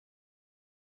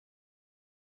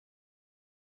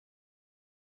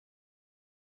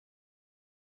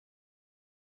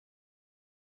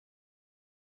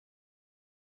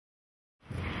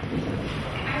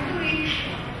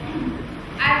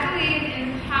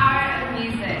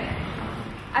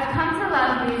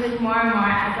music more and more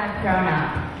as I've grown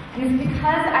up. And it's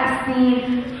because I've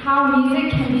seen how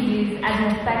music can be used as an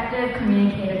effective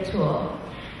communicative tool.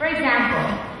 For example,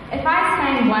 if I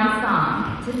sang one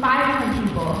song to 5 different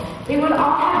people, they would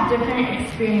all have different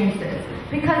experiences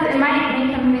because it might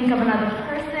make them think of another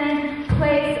person,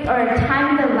 place, or a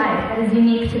time in their life that is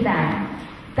unique to them.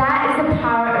 That is the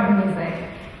power of music.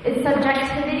 Its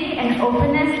subjectivity and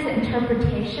openness to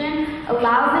interpretation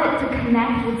allows it to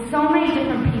connect with so many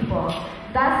different people,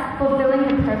 thus fulfilling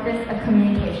the purpose of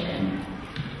communication.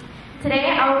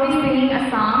 Today I will be singing a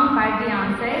song by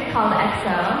Beyonce called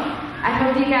EXO. I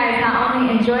hope you guys not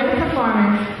only enjoy the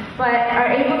performance, but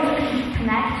are able to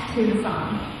connect to the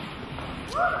song.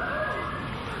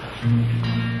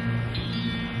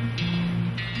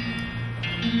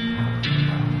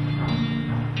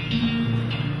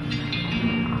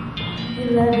 Your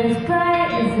love is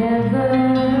bright as ever,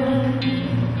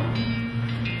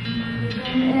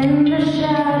 even in the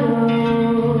shadow.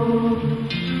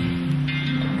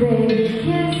 Baby,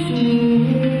 kiss me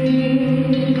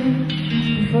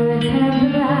before they turn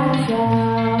the lights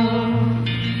out.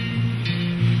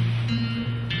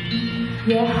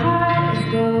 Your heart is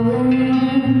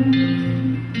going